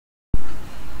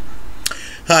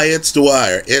Hi, it's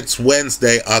Dwyer. It's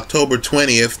Wednesday, October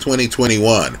 20th,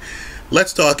 2021.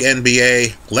 Let's talk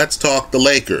NBA. Let's talk the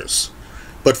Lakers.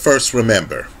 But first,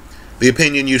 remember, the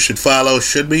opinion you should follow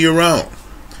should be your own.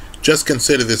 Just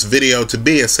consider this video to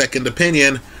be a second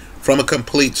opinion from a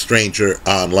complete stranger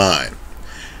online.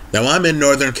 Now, I'm in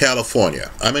Northern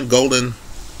California. I'm in Golden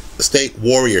State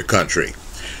Warrior country.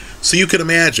 So you can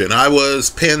imagine, I was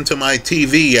pinned to my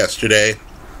TV yesterday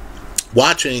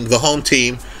watching the home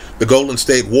team, the Golden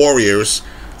State Warriors,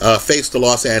 face the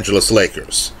Los Angeles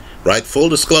Lakers. Right? Full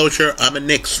disclosure, I'm a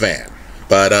Knicks fan,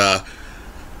 but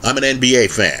I'm an NBA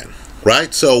fan.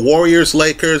 Right? So Warriors,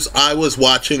 Lakers, I was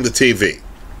watching the TV.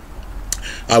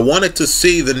 I wanted to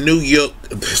see the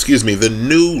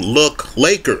new look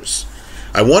Lakers.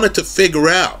 I wanted to figure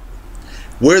out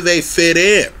where they fit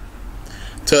in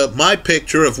to my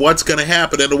picture of what's going to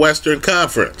happen in the Western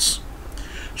Conference.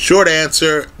 Short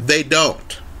answer, they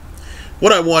don't.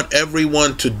 What I want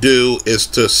everyone to do is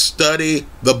to study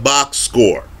the box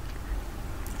score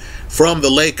from the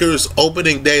Lakers'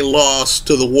 opening day loss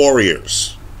to the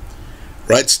Warriors.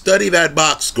 Right? Study that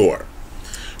box score.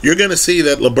 You're going to see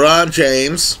that LeBron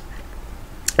James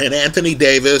and Anthony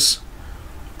Davis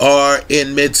are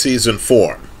in midseason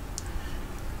form.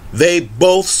 They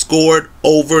both scored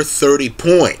over 30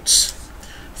 points.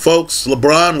 Folks,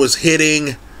 LeBron was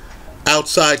hitting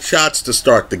outside shots to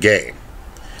start the game.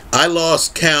 I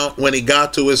lost count when he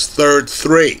got to his third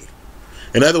three.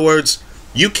 In other words,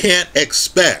 you can't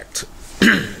expect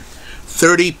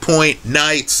 30-point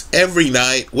nights every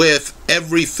night with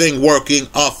everything working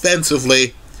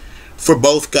offensively for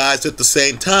both guys at the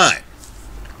same time.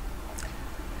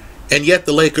 And yet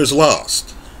the Lakers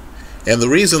lost. And the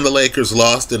reason the Lakers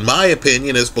lost, in my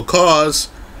opinion, is because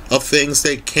of things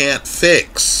they can't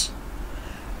fix.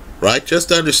 Right? Just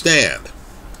understand.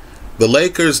 The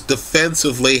Lakers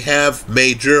defensively have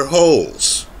major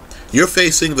holes. You're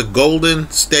facing the Golden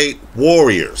State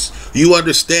Warriors. You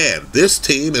understand, this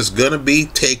team is going to be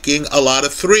taking a lot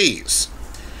of threes.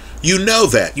 You know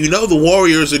that. You know the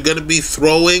Warriors are going to be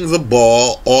throwing the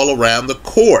ball all around the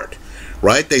court.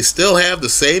 Right? They still have the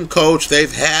same coach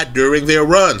they've had during their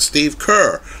run, Steve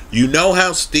Kerr. You know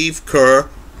how Steve Kerr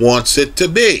wants it to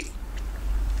be.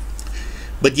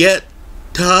 But yet,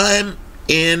 time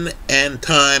in and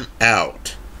time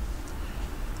out,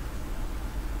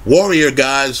 Warrior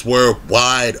guys were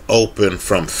wide open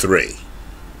from three.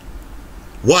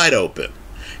 Wide open.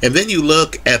 And then you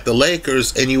look at the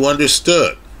Lakers and you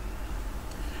understood.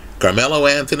 Carmelo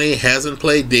Anthony hasn't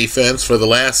played defense for the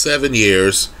last 7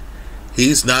 years.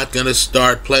 He's not going to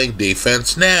start playing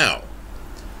defense now.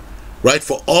 Right?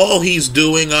 For all he's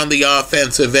doing on the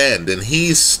offensive end, and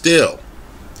he's still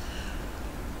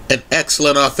an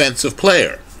excellent offensive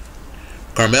player,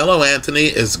 Carmelo Anthony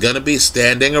is going to be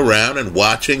standing around and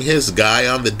watching his guy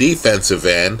on the defensive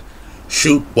end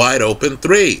shoot wide open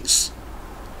threes.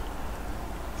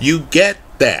 You get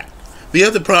that. The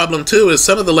other problem, too, is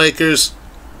some of the Lakers,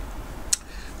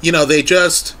 they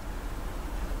just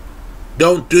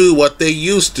don't do what they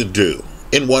used to do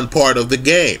in one part of the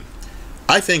game.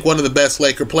 I think one of the best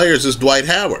Laker players is Dwight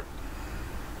Howard.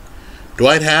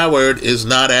 Dwight Howard is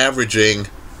not averaging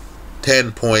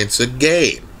 10 points a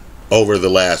game over the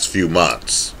last few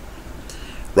months.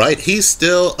 Right? He's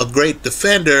still a great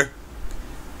defender,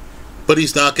 but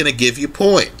he's not going to give you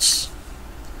points.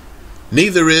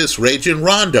 Neither is Rajon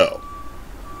Rondo.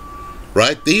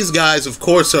 Right? These guys, of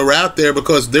course, are out there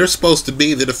because they're supposed to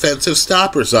be the defensive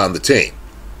stoppers on the team.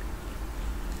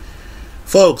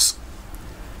 Folks,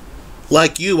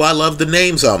 like you, I love the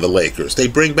names on the Lakers. They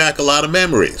bring back a lot of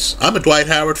memories. I'm a Dwight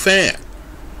Howard fan.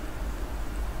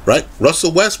 Right?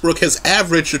 Russell Westbrook has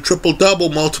averaged a triple-double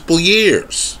multiple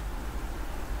years.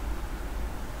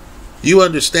 You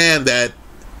understand that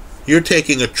you're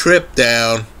taking a trip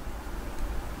down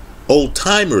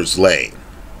old-timers lane.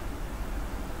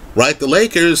 Right? The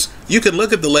Lakers, you can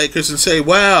look at the Lakers and say,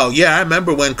 wow, yeah, I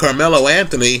remember when Carmelo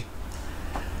Anthony,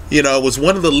 was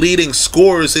one of the leading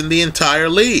scorers in the entire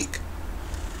league.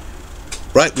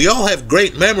 Right? We all have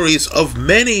great memories of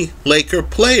many Laker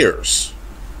players.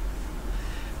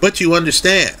 But you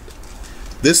understand,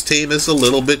 this team is a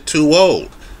little bit too old.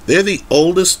 They're the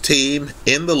oldest team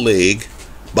in the league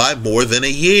by more than a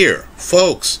year.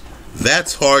 Folks,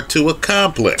 that's hard to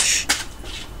accomplish.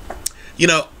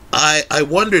 I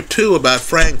wonder, too, about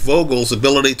Frank Vogel's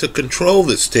ability to control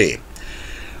this team.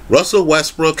 Russell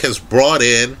Westbrook has bought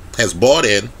in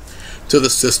to the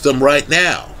system right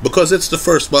now because it's the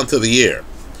first month of the year.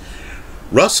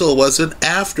 Russell was an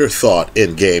afterthought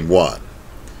in Game 1.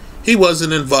 He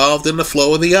wasn't involved in the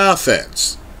flow of the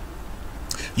offense.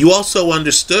 You also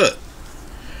understood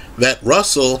that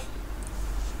Russell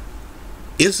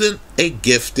isn't a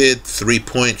gifted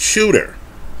three-point shooter.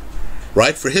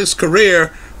 Right? For his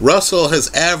career, Russell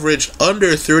has averaged under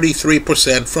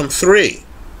 33% from three.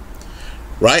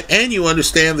 Right? And you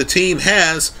understand the team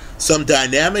has some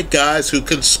dynamic guys who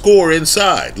can score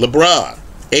inside. LeBron,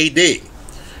 AD.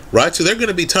 Right? So there are going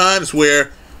to be times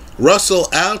where Russell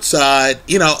outside,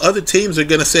 other teams are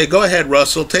going to say, go ahead,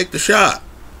 Russell, take the shot.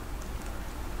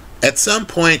 At some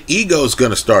point, ego's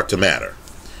going to start to matter.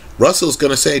 Russell's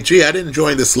going to say, gee, I didn't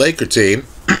join this Laker team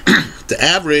to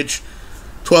average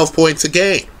 12 points a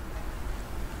game,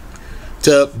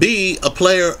 to be a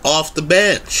player off the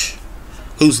bench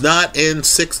who's not in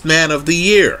Sixth Man of the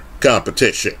Year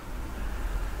competition.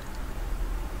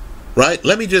 Right?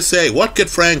 Let me just say, what could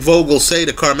Frank Vogel say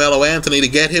to Carmelo Anthony to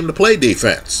get him to play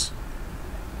defense?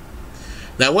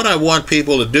 Now, what I want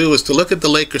people to do is to look at the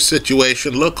Lakers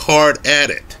situation, look hard at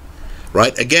it.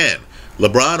 Right? Again,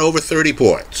 LeBron over 30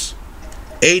 points.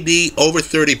 AD over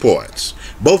 30 points.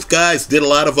 Both guys did a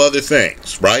lot of other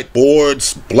things, right?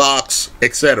 Boards, blocks,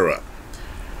 etc.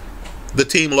 The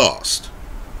team lost.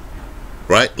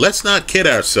 Right? Let's not kid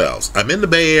ourselves. I'm in the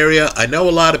Bay Area. I know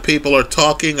a lot of people are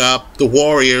talking up the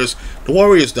Warriors. The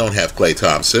Warriors don't have Klay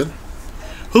Thompson.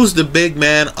 Who's the big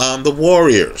man on the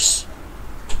Warriors?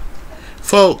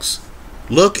 Folks,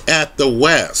 look at the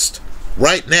West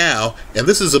right now, and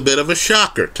this is a bit of a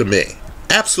shocker to me.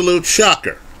 Absolute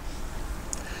shocker.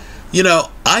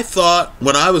 I thought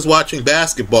when I was watching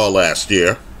basketball last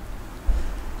year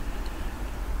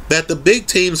that the big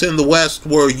teams in the West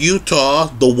were Utah,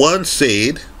 the 1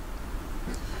 seed,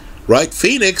 right?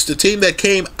 Phoenix, the team that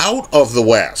came out of the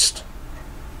West,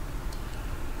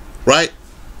 right?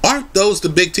 Aren't those the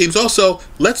big teams? Also,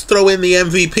 let's throw in the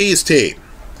MVP's team,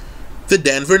 the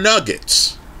Denver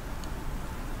Nuggets.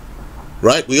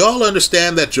 Right? We all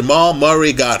understand that Jamal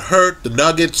Murray got hurt. The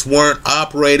Nuggets weren't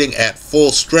operating at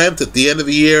full strength at the end of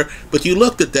the year. But you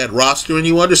looked at that roster and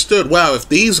you understood, wow, if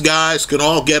these guys can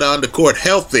all get on the court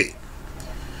healthy,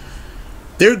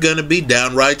 they're going to be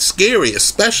downright scary,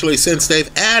 especially since they've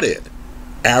added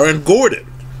Aaron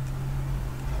Gordon.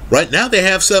 Right now they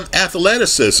have some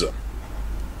athleticism.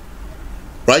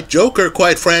 Right? Joker,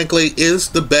 quite frankly, is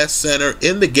the best center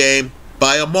in the game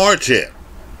by a margin.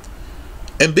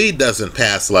 Embiid doesn't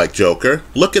pass like Joker.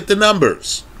 Look at the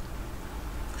numbers.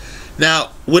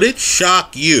 Now, would it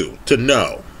shock you to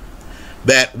know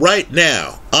that right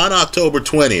now, on October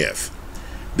 20th,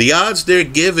 the odds they're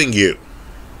giving you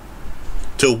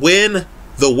to win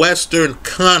the Western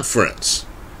Conference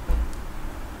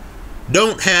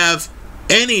don't have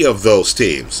any of those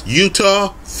teams, Utah,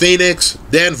 Phoenix,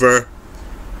 Denver,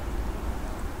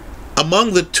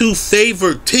 among the 2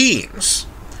 favored teams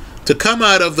to come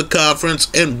out of the conference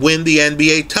and win the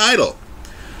NBA title?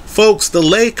 Folks, the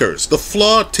Lakers, the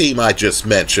flawed team I just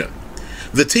mentioned,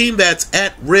 the team that's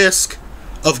at risk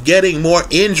of getting more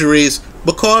injuries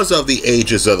because of the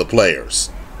ages of the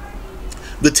players,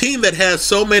 the team that has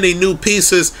so many new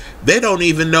pieces they don't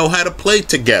even know how to play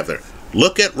together.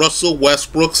 Look at Russell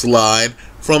Westbrook's line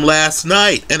from last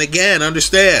night. And again,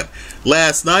 understand,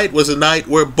 last night was a night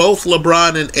where both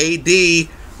LeBron and AD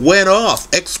went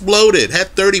off, exploded, had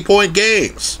 30-point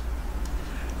games.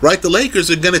 Right? The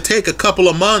Lakers are going to take a couple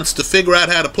of months to figure out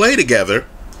how to play together.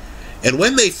 And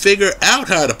when they figure out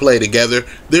how to play together,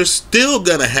 they're still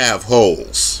going to have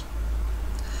holes.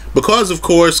 Because, of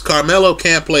course, Carmelo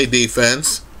can't play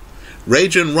defense.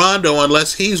 Rajon Rondo,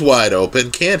 unless he's wide open,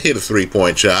 can't hit a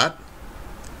three-point shot.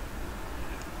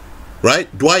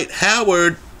 Right? Dwight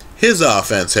Howard, his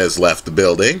offense has left the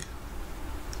building.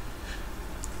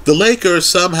 The Lakers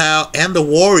somehow, and the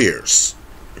Warriors,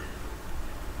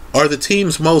 are the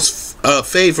teams most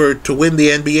favored to win the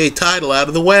NBA title out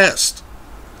of the West.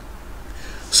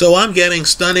 So I'm getting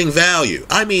stunning value.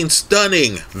 I mean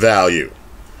stunning value.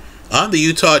 On the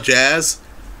Utah Jazz,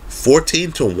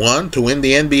 14-1 to win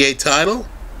the NBA title.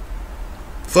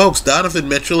 Folks, Donovan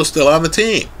Mitchell is still on the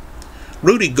team.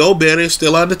 Rudy Gobert is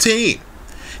still on the team.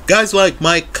 Guys like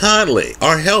Mike Conley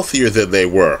are healthier than they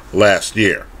were last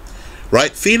year.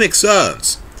 Right? Phoenix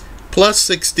Suns, plus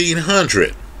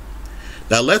 1,600.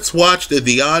 Now let's watch the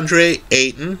DeAndre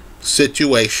Ayton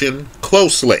situation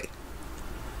closely.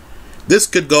 This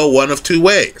could go one of 2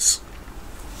 ways.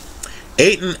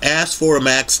 Ayton asked for a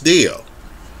max deal.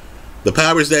 The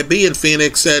powers that be in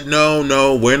Phoenix said,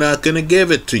 no, we're not going to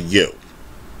give it to you.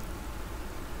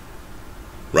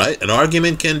 Right? An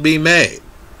argument can be made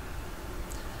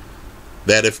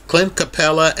that if Clint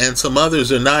Capella and some others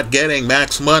are not getting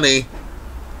max money,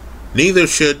 neither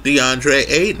should DeAndre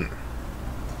Ayton.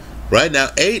 Right? Now,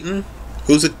 Ayton,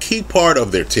 who's a key part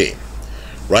of their team,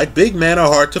 Right? Big men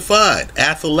are hard to find.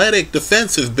 Athletic,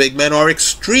 defensive big men are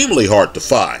extremely hard to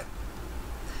find.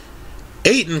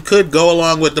 Ayton could go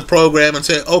along with the program and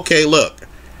say, okay, look,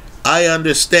 I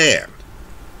understand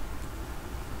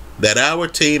that our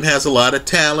team has a lot of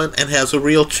talent and has a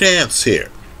real chance here.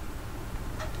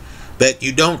 That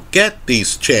you don't get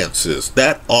these chances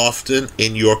that often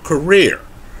in your career,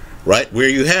 right? Where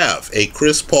you have a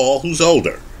Chris Paul who's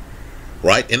older,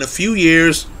 right? In a few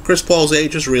years, Chris Paul's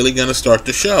age is really going to start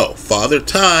to show. Father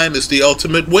Time is the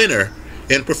ultimate winner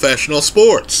in professional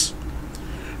sports,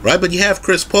 right? But you have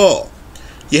Chris Paul.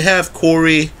 You have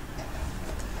Cory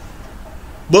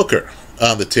Booker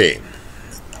on the team.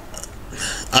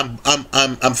 I'm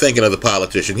thinking of the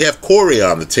politician. You have Cory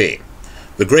on the team,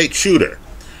 the great shooter,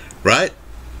 right?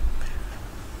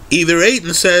 Either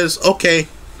Ayton says, okay,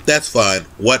 that's fine.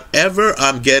 Whatever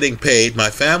I'm getting paid, my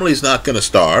family's not going to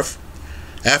starve.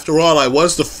 After all, I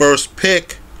was the first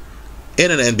pick in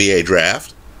an NBA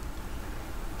draft,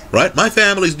 right? My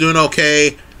family's doing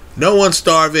okay. No one's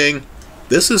starving.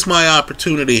 This is my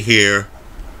opportunity here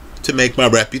to make my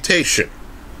reputation.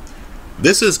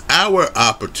 This is our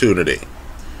opportunity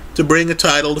to bring a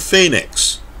title to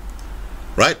Phoenix,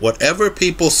 right? Whatever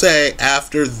people say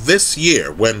after this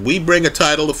year, when we bring a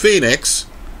title to Phoenix,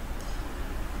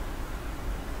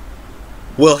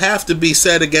 will have to be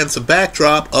said against a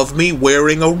backdrop of me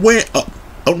wearing a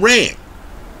ring.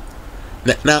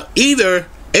 Now, either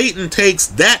Ayton takes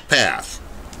that path,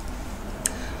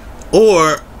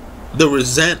 or the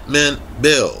resentment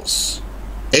builds.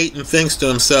 Ayton thinks to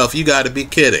himself, you got to be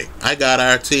kidding. I got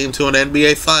our team to an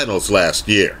NBA Finals last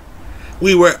year.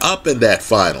 We were up in that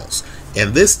Finals.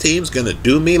 And this team's going to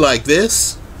do me like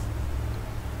this?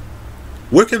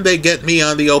 Where can they get me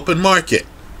on the open market?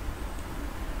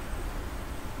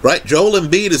 Right? Joel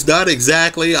Embiid is not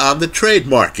exactly on the trade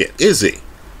market, is he?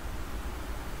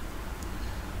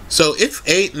 So if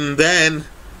Ayton then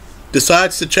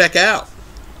decides to check out,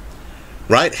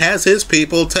 right, has his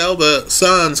people tell the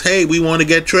Suns, hey, we want to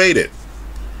get traded,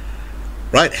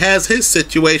 right, has his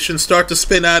situation start to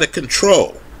spin out of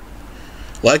control,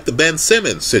 like the Ben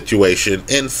Simmons situation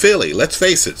in Philly. Let's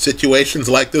face it, situations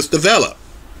like this develop.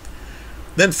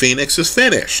 Then Phoenix is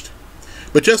finished.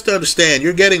 But just to understand,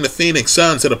 you're getting the Phoenix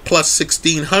Suns at a plus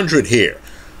 1,600 here.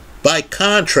 By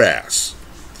contrast,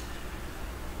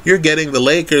 you're getting the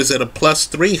Lakers at a plus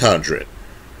 300.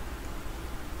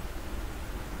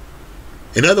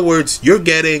 In other words, you're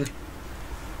getting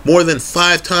more than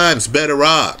 5 times better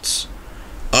odds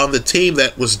on the team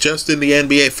that was just in the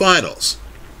NBA Finals.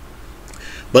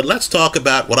 But let's talk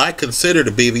about what I consider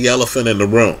to be the elephant in the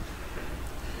room.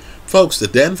 Folks, the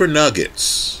Denver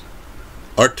Nuggets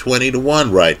are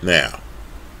 20-1 right now.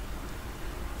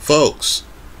 Folks,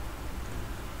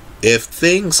 if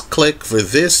things click for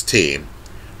this team,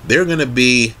 they're going to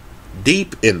be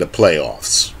deep in the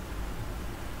playoffs.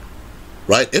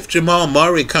 Right? If Jamal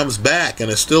Murray comes back and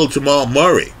is still Jamal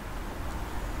Murray,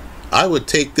 I would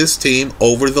take this team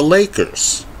over the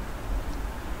Lakers.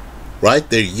 Right?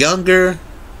 They're younger.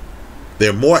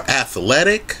 They're more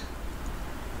athletic.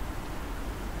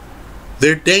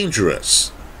 They're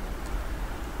dangerous.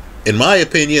 In my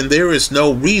opinion, there is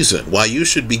no reason why you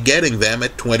should be getting them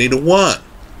at 20-1.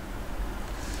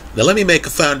 Now let me make a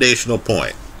foundational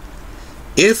point.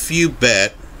 If you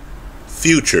bet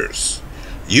futures,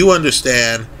 you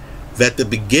understand that the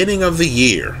beginning of the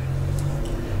year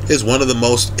is one of the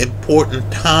most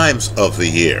important times of the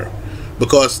year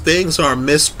because things are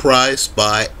mispriced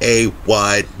by a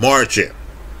wide margin.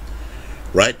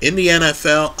 Right? In the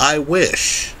NFL, I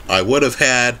wish I would have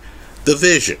had the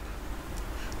vision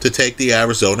to take the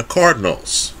Arizona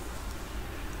Cardinals.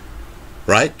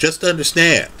 Right? Just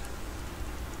understand,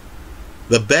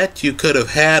 the bet you could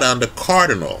have had on the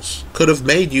Cardinals could have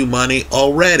made you money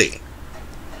already.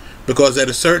 Because at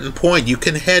a certain point, you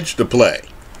can hedge the play.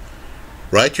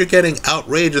 Right? You're getting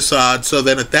outrageous odds, so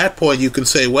then at that point you can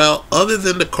say, well, other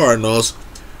than the Cardinals,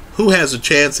 who has a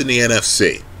chance in the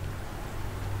NFC?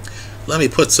 Let me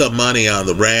put some money on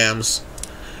the Rams.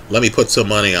 Let me put some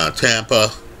money on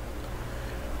Tampa.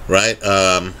 Right?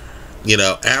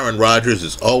 Aaron Rodgers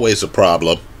is always a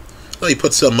problem. Let me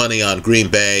put some money on Green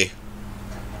Bay.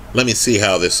 Let me see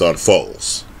how this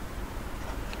unfolds.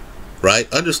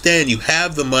 Right? Understand you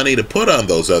have the money to put on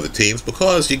those other teams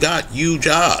because you got huge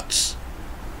odds.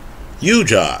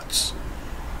 Huge odds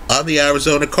on the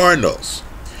Arizona Cardinals.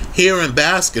 Here in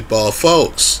basketball,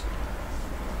 folks,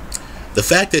 the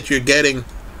fact that you're getting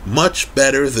much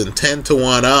better than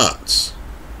 10-1 odds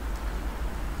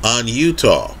on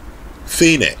Utah,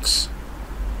 Phoenix,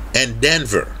 and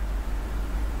Denver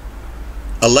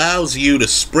allows you to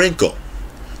sprinkle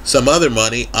some other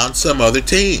money on some other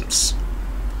teams.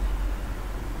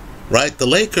 Right? The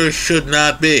Lakers should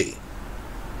not be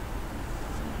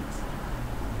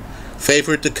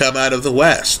favored to come out of the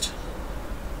West.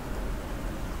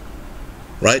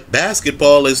 Right?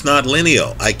 Basketball is not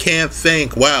linear. I can't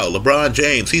think, wow, LeBron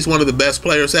James, he's one of the best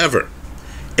players ever.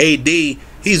 AD,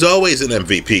 he's always an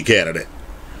MVP candidate.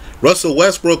 Russell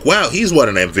Westbrook, wow, he's won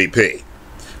an MVP.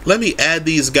 Let me add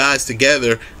these guys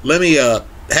together. Let me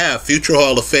have future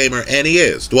Hall of Famer, and he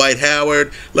is, Dwight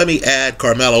Howard. Let me add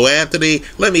Carmelo Anthony.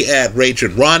 Let me add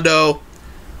Rajon Rondo.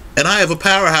 And I have a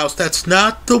powerhouse. That's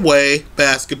not the way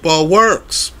basketball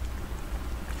works.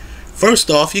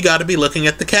 First off, you got to be looking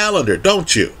at the calendar,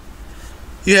 don't you?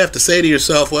 You have to say to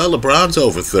yourself, well, LeBron's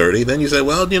over 30. Then you say,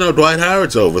 well, Dwight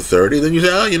Howard's over 30. Then you say,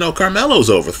 oh, Carmelo's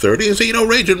over 30. And say,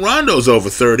 Rajon Rondo's over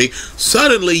 30.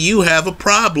 Suddenly you have a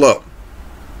problem.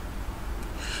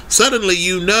 Suddenly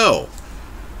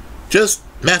just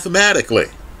mathematically,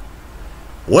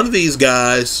 one of these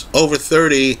guys over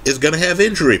 30 is going to have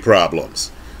injury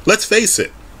problems. Let's face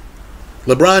it.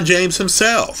 LeBron James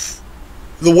himself,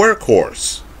 the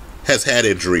workhorse, has had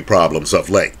injury problems of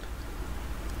late.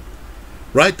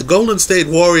 Right? The Golden State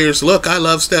Warriors, look, I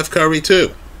love Steph Curry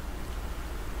too.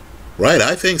 Right?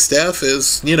 I think Steph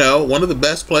is, one of the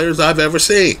best players I've ever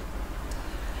seen.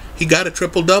 He got a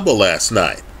triple-double last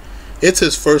night. It's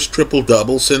his first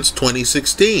triple-double since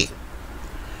 2016.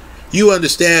 You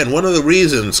understand, one of the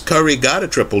reasons Curry got a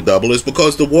triple-double is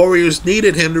because the Warriors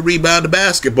needed him to rebound the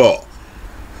basketball.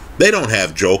 They don't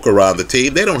have Joker on the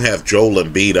team. They don't have Joel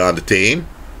Embiid on the team.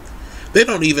 They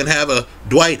don't even have a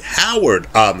Dwight Howard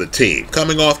on the team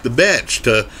coming off the bench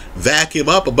to vacuum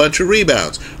up a bunch of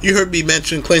rebounds. You heard me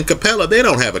mention Clint Capella. They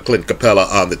don't have a Clint Capella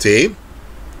on the team.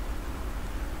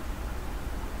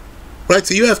 Right,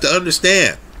 so you have to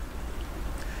understand.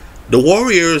 The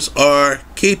Warriors are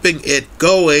keeping it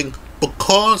going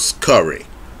because Curry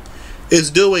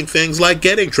is doing things like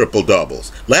getting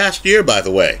triple-doubles. Last year, by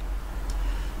the way,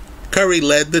 Curry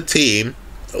led the team.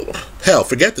 Hell,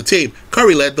 forget the team.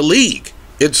 Curry led the league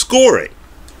in scoring.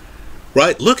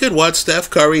 Right? Look at what Steph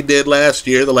Curry did last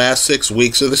year, the last 6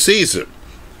 weeks of the season.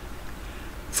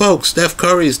 Folks, Steph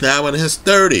Curry's now in his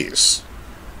 30s.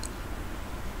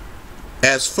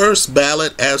 As first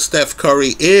ballot as Steph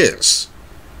Curry is,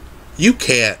 you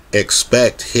can't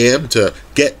expect him to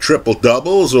get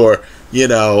triple-doubles or,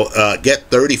 get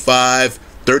 35,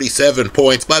 37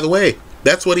 points. By the way,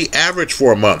 that's what he averaged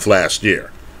for a month last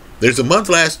year. There's a month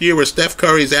last year where Steph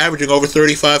Curry's averaging over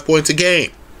 35 points a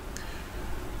game.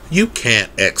 You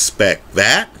can't expect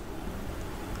that.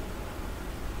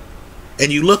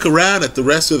 And you look around at the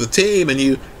rest of the team and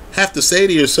you have to say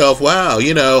to yourself, wow,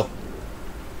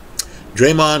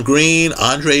 Draymond Green,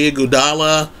 Andre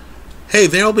Iguodala, hey,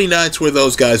 there'll be nights where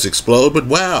those guys explode, but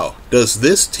wow, does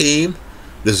this team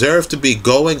deserve to be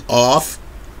going off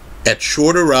at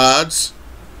shorter odds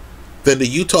than the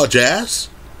Utah Jazz?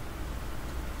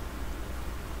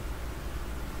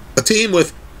 A team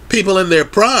with people in their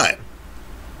prime.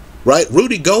 Right?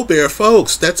 Rudy Gobert,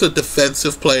 folks, that's a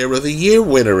Defensive Player of the Year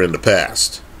winner in the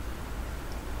past.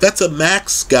 That's a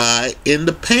max guy in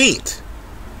the paint.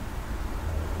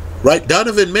 Right?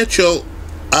 Donovan Mitchell,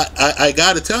 I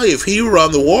got to tell you, if he were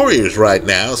on the Warriors right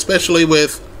now, especially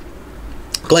with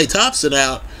Klay Thompson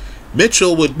out,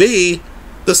 Mitchell would be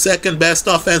the second best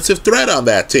offensive threat on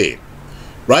that team.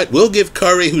 Right? We'll give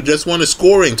Curry, who just won a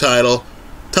scoring title,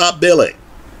 top billing.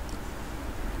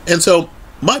 And so,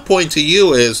 my point to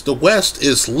you is, the West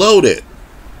is loaded.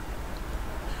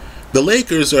 The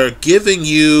Lakers are giving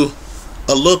you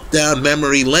a look down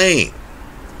memory lane.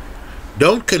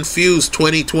 Don't confuse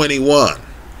 2021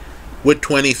 with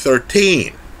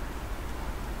 2013.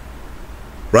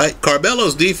 Right?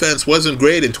 Carmelo's defense wasn't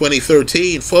great in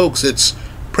 2013. Folks, it's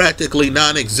practically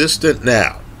non-existent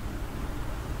now.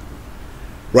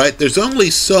 Right? There's only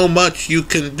so much you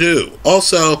can do.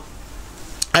 Also,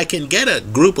 I can get a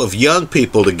group of young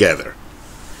people together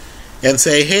and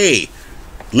say, hey,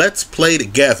 let's play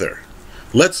together.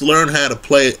 Let's learn how to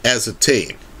play as a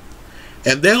team.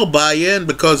 And they'll buy in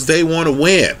because they want to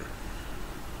win.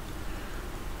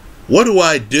 What do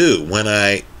I do when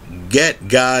I get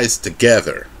guys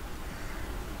together,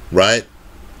 right,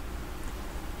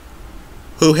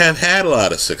 who have had a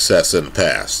lot of success in the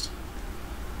past,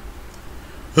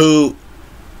 who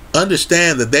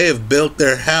understand that they have built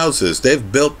their houses,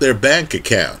 they've built their bank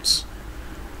accounts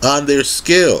on their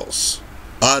skills,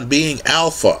 on being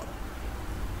alpha.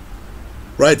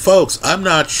 Right, folks, I'm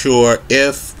not sure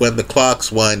if when the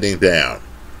clock's winding down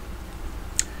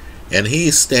and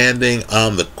he's standing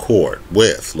on the court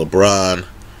with LeBron,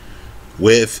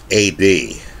 with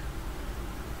AD,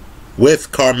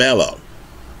 with Carmelo.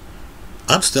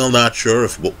 I'm still not sure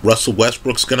if Russell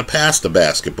Westbrook's going to pass the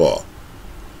basketball.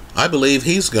 I believe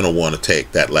he's going to want to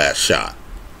take that last shot.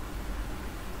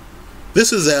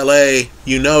 This is LA.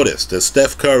 You noticed that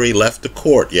Steph Curry left the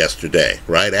court yesterday,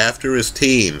 right after his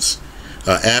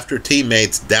after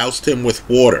teammates doused him with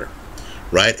water,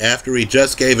 right after he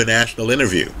just gave a national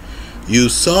interview. You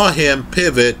saw him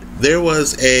pivot. There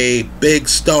was a big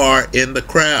star in the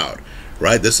crowd,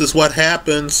 right? This is what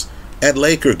happens at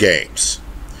Laker games.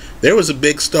 There was a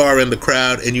big star in the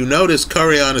crowd, and you notice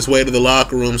Curry on his way to the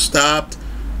locker room stopped,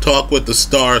 talked with the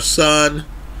star's son,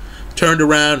 turned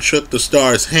around, shook the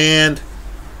star's hand.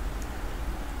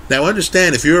 Now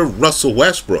understand, if you're Russell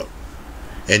Westbrook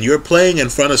and you're playing in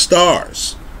front of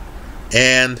stars,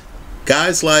 and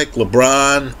guys like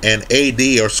LeBron and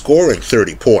AD are scoring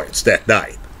 30 points that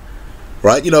night,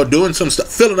 right? You know, doing some stuff,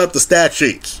 filling up the stat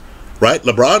sheets, right?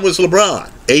 LeBron was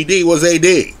LeBron. AD was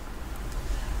AD.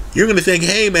 You're going to think,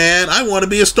 hey, man, I want to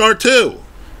be a star too,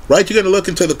 right? You're going to look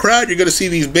into the crowd. You're going to see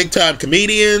these big-time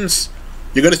comedians.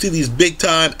 You're going to see these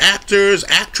big-time actors,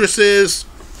 actresses.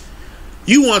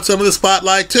 You want some of the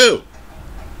spotlight too,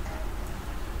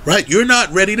 right? You're not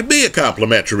ready to be a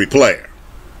complimentary player.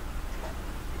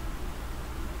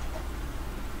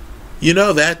 You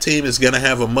know that team is going to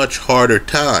have a much harder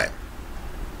time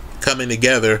coming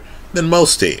together than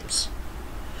most teams.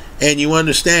 And you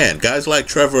understand, guys like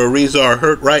Trevor Ariza are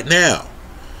hurt right now.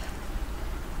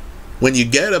 When you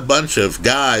get a bunch of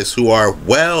guys who are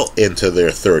well into their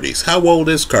 30s, how old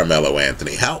is Carmelo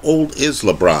Anthony? How old is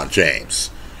LeBron James?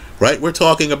 Right? We're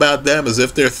talking about them as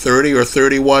if they're 30 or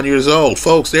 31 years old.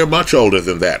 Folks, they're much older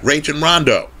than that. Rajon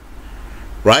Rondo,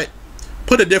 right?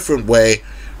 Put a different way,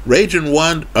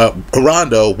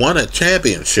 Rondo won a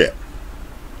championship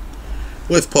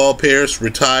with Paul Pierce,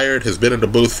 retired, has been in the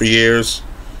booth for years.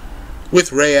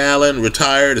 With Ray Allen,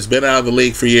 retired, has been out of the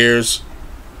league for years.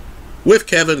 With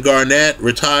Kevin Garnett,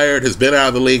 retired, has been out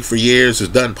of the league for years, has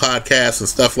done podcasts and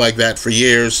stuff like that for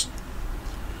years.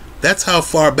 That's how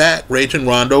far back Rajon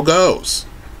Rondo goes.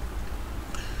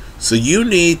 So you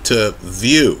need to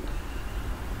view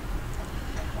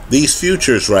these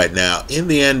futures right now in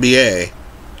the NBA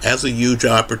as a huge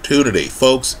opportunity.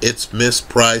 Folks, it's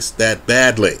mispriced that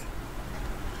badly.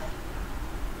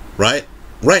 Right?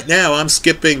 Right now, I'm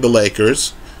skipping the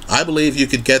Lakers. I believe you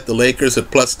could get the Lakers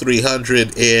at plus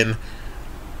 300 in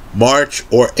March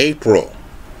or April.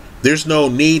 There's no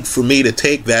need for me to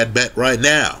take that bet right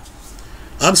now.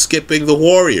 I'm skipping the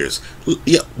Warriors.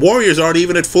 Warriors aren't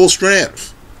even at full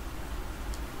strength.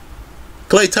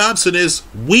 Klay Thompson is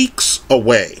weeks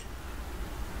away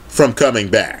from coming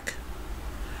back.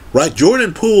 Right?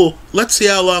 Jordan Poole, let's see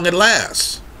how long it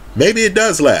lasts. Maybe it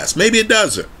does last. Maybe it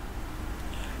doesn't.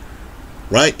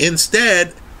 Right?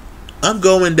 Instead, I'm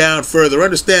going down further.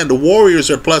 Understand, the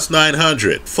Warriors are plus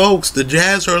 900. Folks, the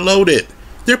Jazz are loaded.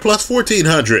 They're plus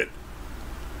 1,400.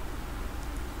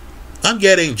 I'm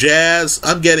getting Jazz,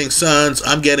 I'm getting Suns,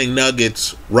 I'm getting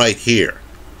Nuggets right here.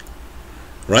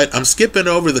 Right? I'm skipping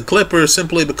over the Clippers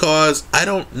simply because I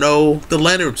don't know the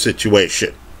Leonard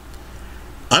situation.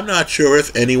 I'm not sure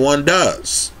if anyone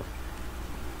does.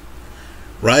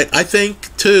 Right? I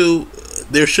think, too,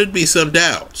 there should be some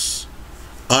doubts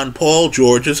on Paul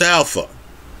George's alpha.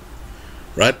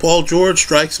 Right? Paul George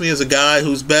strikes me as a guy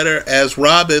who's better as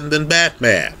Robin than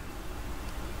Batman.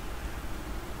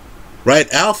 Right?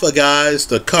 Alpha guys,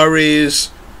 the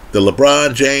Currys, the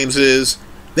LeBron Jameses,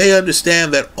 they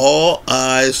understand that all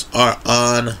eyes are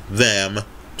on them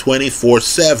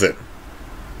 24/7.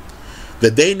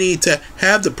 That they need to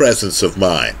have the presence of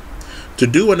mind to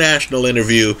do a national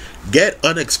interview, get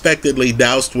unexpectedly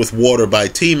doused with water by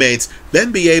teammates,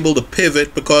 then be able to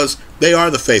pivot because they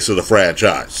are the face of the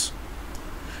franchise.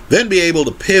 Then be able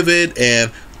to pivot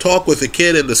and talk with the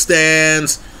kid in the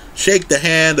stands, shake the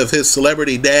hand of his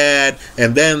celebrity dad,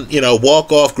 and then,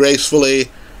 walk off gracefully.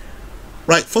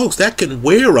 Right, folks, that can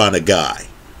wear on a guy.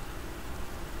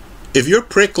 If you're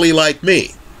prickly like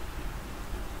me,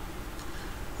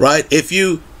 right, if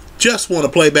you just want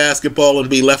to play basketball and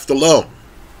be left alone,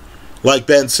 like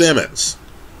Ben Simmons,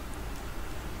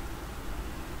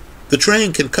 the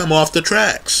train can come off the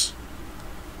tracks.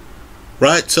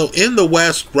 Right? So in the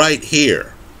West right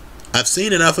here, I've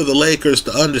seen enough of the Lakers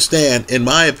to understand, in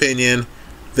my opinion,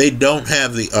 they don't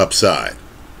have the upside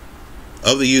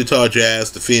of the Utah Jazz,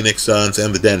 the Phoenix Suns,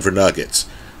 and the Denver Nuggets.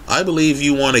 I believe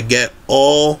you want to get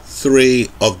all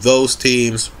three of those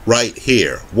teams right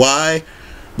here. Why?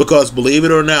 Because, believe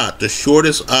it or not, the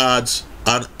shortest odds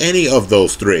on any of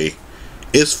those three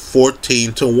is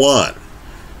 14-1.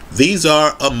 These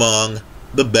are among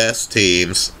the best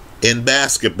teams in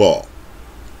basketball.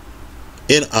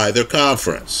 in either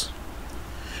conference.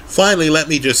 Finally, let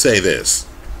me just say this.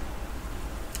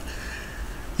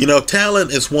 You know,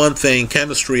 talent is one thing,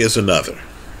 chemistry is another.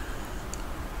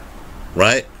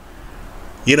 Right?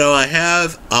 You know, I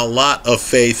have a lot of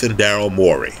faith in Daryl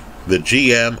Morey, the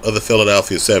GM of the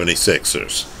Philadelphia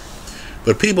 76ers.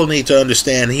 But people need to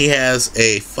understand he has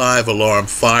a 5-alarm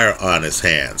fire on his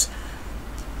hands.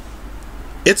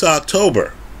 It's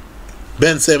October.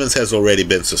 Ben Simmons has already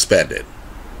been suspended.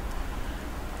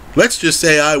 Let's just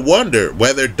say I wonder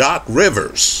whether Doc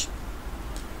Rivers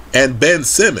and Ben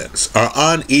Simmons are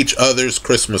on each other's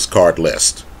Christmas card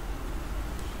list.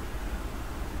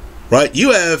 Right?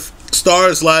 You have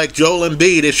stars like Joel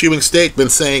Embiid issuing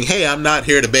statements saying, hey, I'm not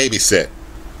here to babysit.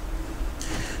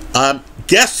 I'm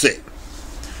guessing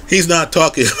he's not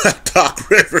talking about Doc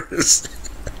Rivers.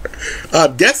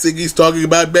 I'm guessing he's talking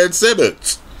about Ben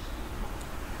Simmons.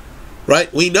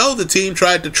 Right? We know the team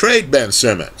tried to trade Ben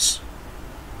Simmons.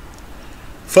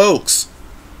 Folks,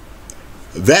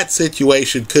 that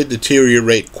situation could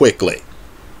deteriorate quickly.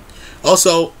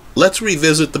 Also, let's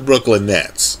revisit the Brooklyn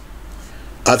Nets.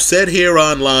 I've said here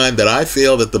online that I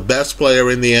feel that the best player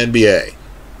in the NBA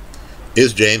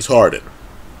is James Harden.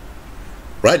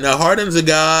 Right now, Harden's a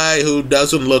guy who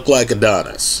doesn't look like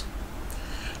Adonis.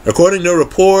 According to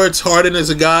reports, Harden is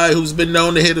a guy who's been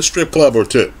known to hit a strip club or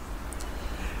two.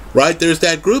 Right? There's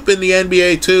that group in the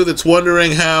NBA, too, that's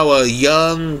wondering how a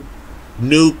young,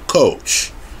 new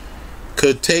coach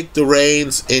could take the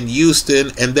reins in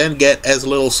Houston and then get as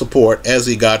little support as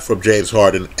he got from James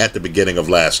Harden at the beginning of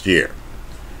last year.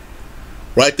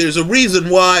 Right? There's a reason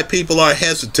why people are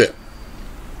hesitant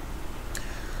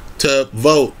to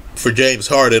vote for James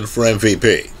Harden for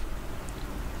MVP.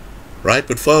 Right?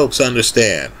 But folks,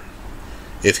 understand,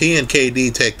 if he and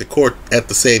KD take the court at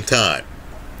the same time,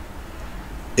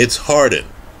 it's Harden,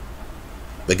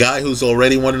 the guy who's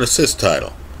already won an assist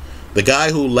title, the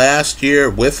guy who last year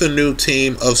with a new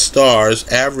team of stars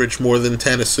averaged more than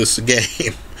 10 assists a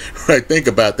game. Right? Think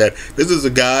about that. This is a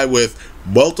guy with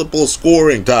multiple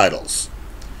scoring titles.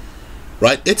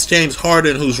 Right? It's James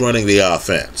Harden who's running the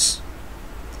offense.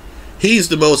 He's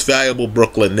the most valuable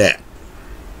Brooklyn Net.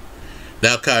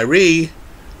 Now, Kyrie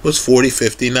was 40,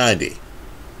 50, 90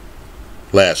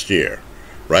 last year.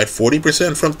 Right?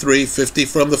 40% from 3, 50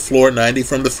 from the floor, 90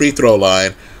 from the free throw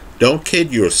line. Don't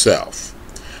kid yourself.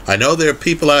 I know there are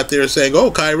people out there saying, oh,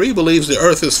 Kyrie believes the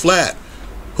earth is flat.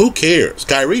 Who cares?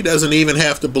 Kyrie doesn't even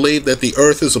have to believe that the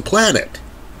earth is a planet.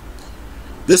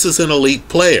 This is an elite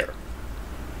player.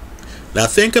 Now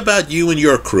think about you and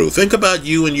your crew. Think about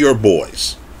you and your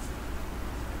boys.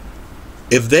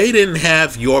 If they didn't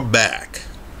have your back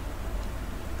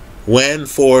when,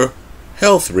 for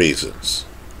health reasons,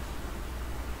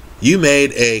 you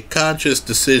made a conscious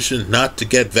decision not to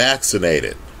get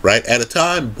vaccinated, right, at a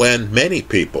time when many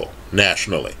people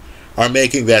nationally are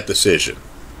making that decision,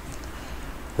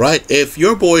 right? If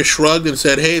your boy shrugged and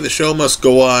said, hey, the show must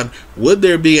go on, would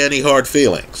there be any hard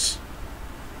feelings?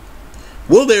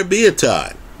 Will there be a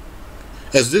time,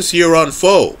 as this year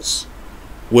unfolds,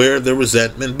 where the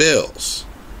resentment builds,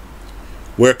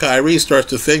 where Kyrie starts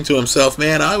to think to himself,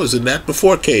 man, I was in that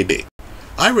before KD.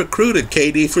 I recruited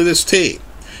KD for this team.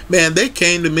 Man, they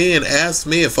came to me and asked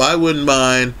me if I wouldn't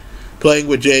mind playing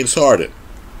with James Harden.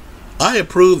 I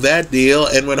approved that deal,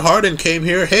 and when Harden came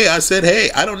here, hey, I said, hey,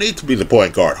 I don't need to be the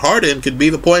point guard. Harden could be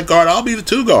the point guard. I'll be the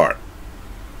 2 guard.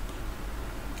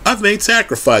 I've made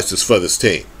sacrifices for this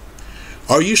team.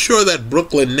 Are you sure that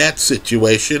Brooklyn Nets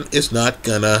situation is not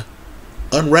going to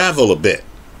unravel a bit?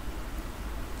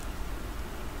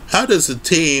 How does a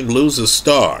team lose a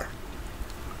star?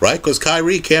 Right? Because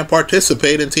Kyrie can't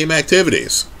participate in team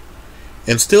activities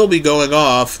and still be going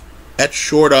off at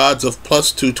short odds of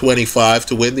plus 225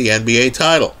 to win the NBA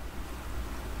title.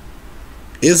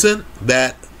 Isn't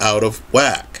that out of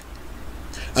whack?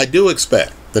 I do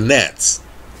expect the Nets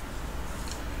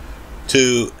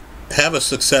to have a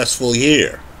successful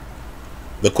year.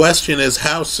 The question is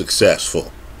how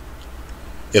successful.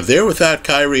 If they're without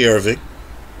Kyrie Irving,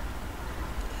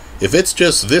 if it's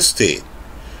just this team,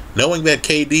 knowing that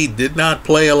KD did not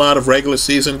play a lot of regular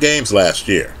season games last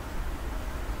year,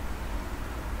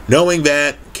 knowing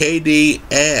that KD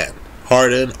and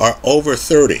Harden are over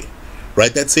 30,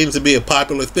 right? That seems to be a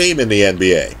popular theme in the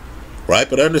NBA, right?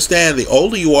 But understand, the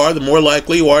older you are, the more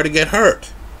likely you are to get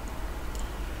hurt,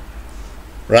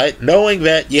 right? Knowing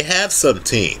that you have some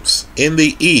teams in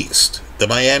the East, the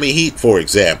Miami Heat, for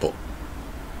example,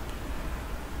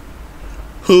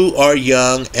 who are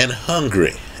young and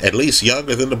hungry, at least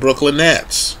younger than the Brooklyn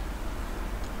Nets.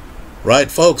 Right,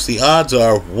 folks, the odds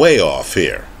are way off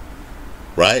here.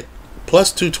 Right?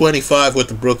 Plus 225 with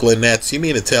the Brooklyn Nets. You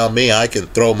mean to tell me I can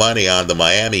throw money on the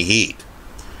Miami Heat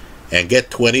and get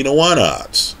 20-1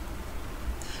 odds?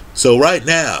 So right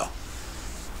now,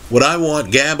 what I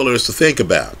want gamblers to think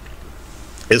about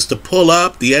is to pull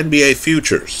up the NBA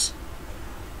futures.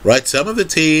 Right? Some of the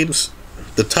teams,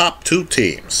 the top 2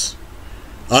 teams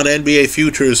on NBA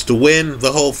futures to win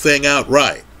the whole thing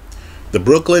outright. The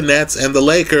Brooklyn Nets and the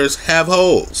Lakers have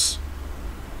holes.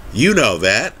 You know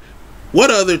that. What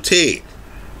other team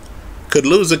could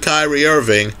lose a Kyrie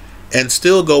Irving and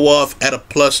still go off at a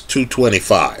plus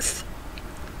 225?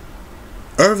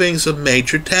 Irving's a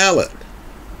major talent.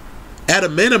 At a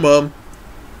minimum,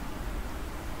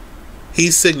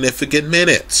 he's significant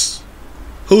minutes.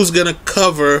 Who's going to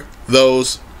cover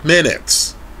those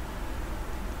minutes?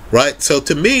 Right? So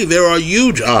to me, there are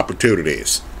huge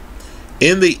opportunities.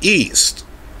 In the East,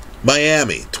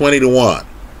 Miami, 20-1.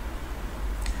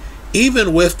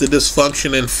 Even with the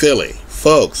dysfunction in Philly,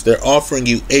 folks, they're offering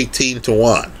you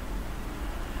 18-1.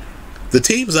 The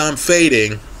teams I'm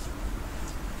fading,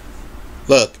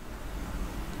 look,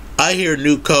 I hear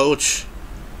new coach,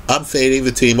 I'm fading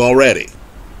the team already.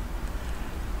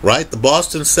 Right? The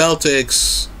Boston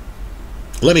Celtics,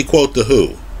 let me quote the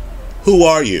Who. Who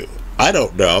are you? I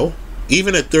don't know.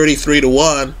 Even at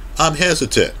 33-1, I'm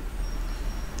hesitant.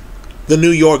 The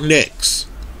New York Knicks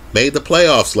made the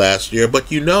playoffs last year,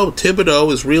 but you know Thibodeau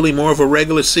is really more of a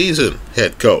regular season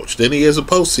head coach than he is a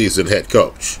postseason head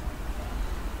coach.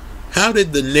 How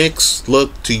did the Knicks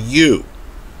look to you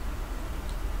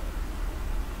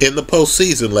in the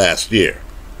postseason last year?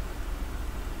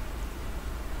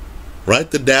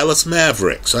 Right? The Dallas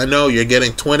Mavericks. I know you're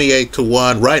getting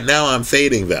 28-1. Right now I'm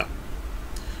fading them.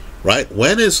 Right?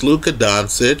 When is Luka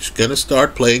Doncic going to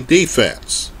start playing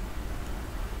defense?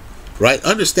 Right?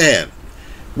 Understand,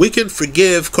 we can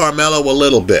forgive Carmelo a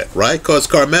little bit, right? Because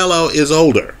Carmelo is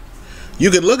older.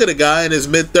 You can look at a guy in his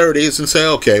mid-30s and say,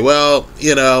 okay, well,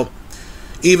 you know,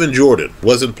 even Jordan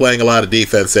wasn't playing a lot of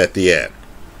defense at the end.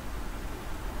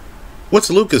 What's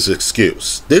Luka's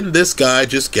excuse? Didn't this guy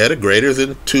just get a greater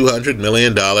than $200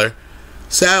 million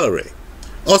salary?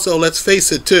 Also, let's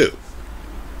face it, too.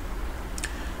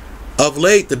 Of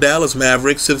late, the Dallas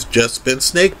Mavericks have just been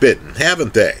snake-bitten,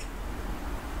 haven't they?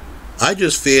 I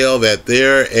just feel that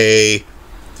they're a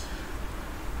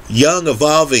young,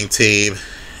 evolving team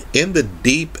in the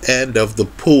deep end of the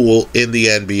pool in the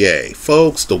NBA.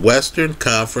 Folks, the Western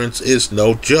Conference is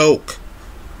no joke.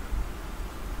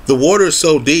 The water's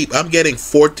so deep, I'm getting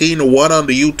 14-1 on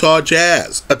the Utah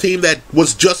Jazz, a team that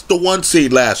was just the 1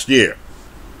 seed last year.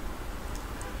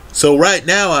 So right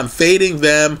now, I'm fading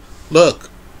them.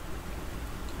 Look,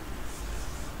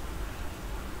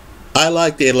 I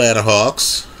like the Atlanta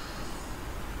Hawks.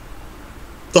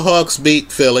 The Hawks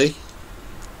beat Philly.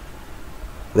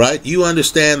 Right? You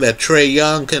understand that Trae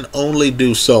Young can only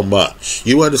do so much.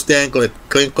 You understand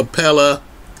Clint Capella,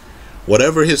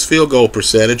 whatever his field goal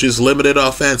percentage, is limited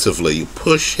offensively. You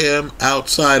push him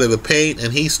outside of the paint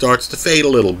and he starts to fade a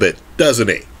little bit, doesn't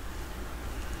he?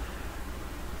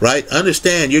 Right?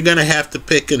 Understand, you're going to have to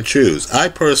pick and choose. I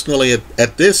personally,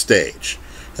 at this stage,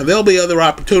 and there'll be other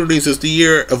opportunities as the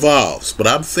year evolves, but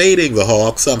I'm fading the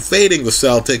Hawks, I'm fading the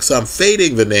Celtics, I'm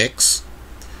fading the Knicks,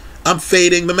 I'm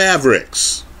fading the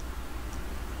Mavericks.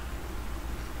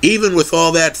 Even with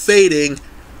all that fading,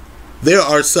 there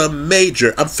are some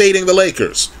major, I'm fading the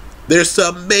Lakers. There's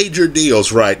some major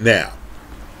deals right now.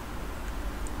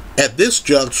 At this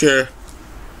juncture,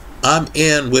 I'm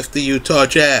in with the Utah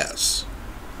Jazz.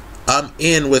 I'm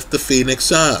in with the Phoenix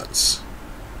Suns.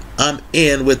 I'm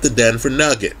in with the Denver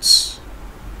Nuggets.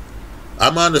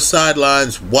 I'm on the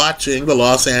sidelines watching the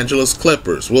Los Angeles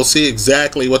Clippers. We'll see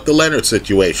exactly what the Leonard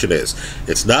situation is.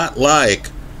 It's not like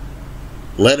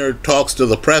Leonard talks to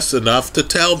the press enough to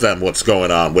tell them what's going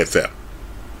on with him.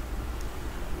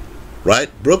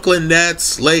 Right? Brooklyn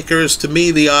Nets, Lakers, to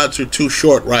me the odds are too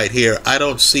short right here. I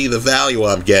don't see the value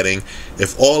I'm getting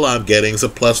if all I'm getting is a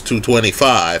plus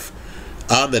 225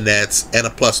 on the Nets and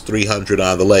a plus 300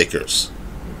 on the Lakers.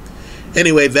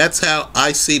 Anyway, that's how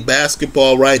I see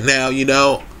basketball right now. You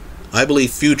know, I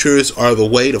believe futures are the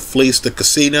way to fleece the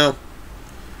casino.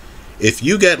 If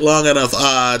you get long enough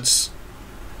odds,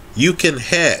 you can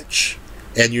hedge,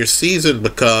 and your season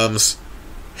becomes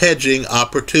hedging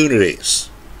opportunities.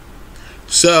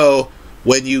 So,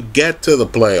 when you get to the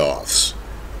playoffs,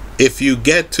 if you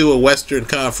get to a Western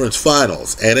Conference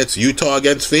Finals, and it's Utah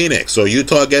against Phoenix or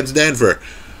Utah against Denver,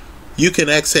 you can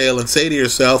exhale and say to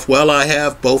yourself, well, I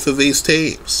have both of these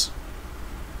teams.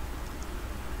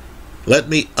 Let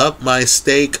me up my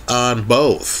stake on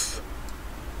both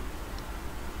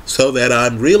so that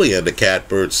I'm really in the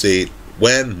catbird seat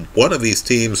when one of these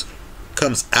teams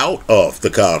comes out of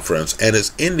the conference and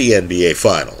is in the NBA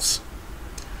Finals.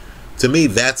 To me,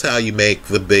 that's how you make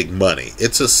the big money.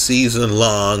 It's a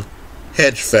season-long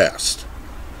hedge fest.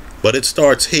 But it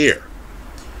starts here.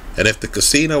 And if the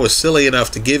casino is silly enough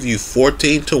to give you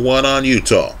 14-1 on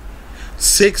Utah,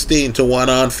 16-1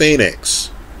 on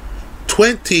Phoenix,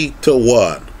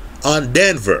 20-1 on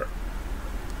Denver,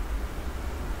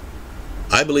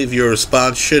 I believe your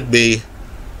response should be,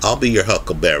 I'll be your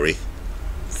huckleberry.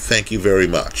 Thank you very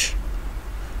much.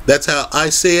 That's how I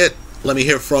see it. Let me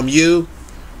hear from you.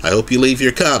 I hope you leave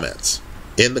your comments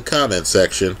in the comment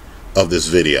section of this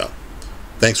video.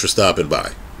 Thanks for stopping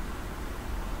by.